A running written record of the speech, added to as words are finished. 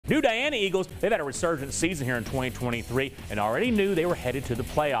New Diana Eagles, they've had a resurgent season here in 2023 and already knew they were headed to the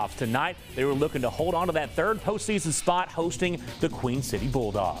playoffs. Tonight, they were looking to hold on to that third postseason spot hosting the Queen City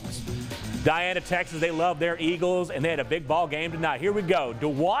Bulldogs. Diana, Texas, they love their Eagles, and they had a big ball game tonight. Here we go.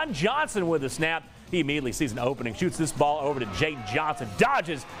 DeJuan Johnson with a snap. He immediately sees an opening, shoots this ball over to Jaden Johnson,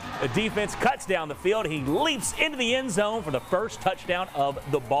 dodges the defense, cuts down the field. He leaps into the end zone for the first touchdown of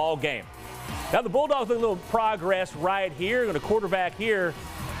the ball game. Now the Bulldogs look a little progress right here. Going to quarterback here.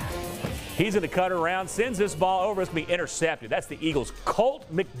 He's going to cut around, sends this ball over. It's going to be intercepted. That's the Eagles' Colt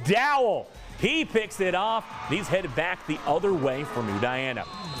McDowell. He picks it off. He's headed back the other way for New Diana.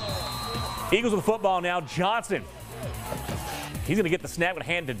 Eagles with the football now. Johnson. He's going to get the snap and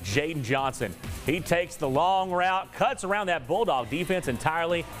hand to Jaden Johnson. He takes the long route, cuts around that Bulldog defense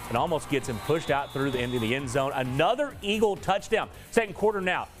entirely, and almost gets him pushed out through the end of the end zone. Another Eagle touchdown. Second quarter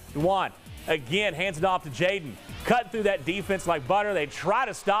now. DeJuan again hands it off to Jaden. Cut through that defense like butter. They try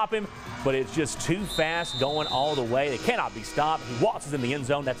to stop him, but it's just too fast going all the way. They cannot be stopped. He waltzes in the end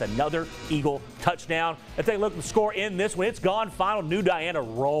zone. That's another Eagle touchdown. Let's take a look at the score in this one. It's gone final. New Diana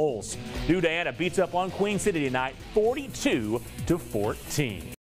rolls. New Diana beats up on Queen City tonight, 42-14.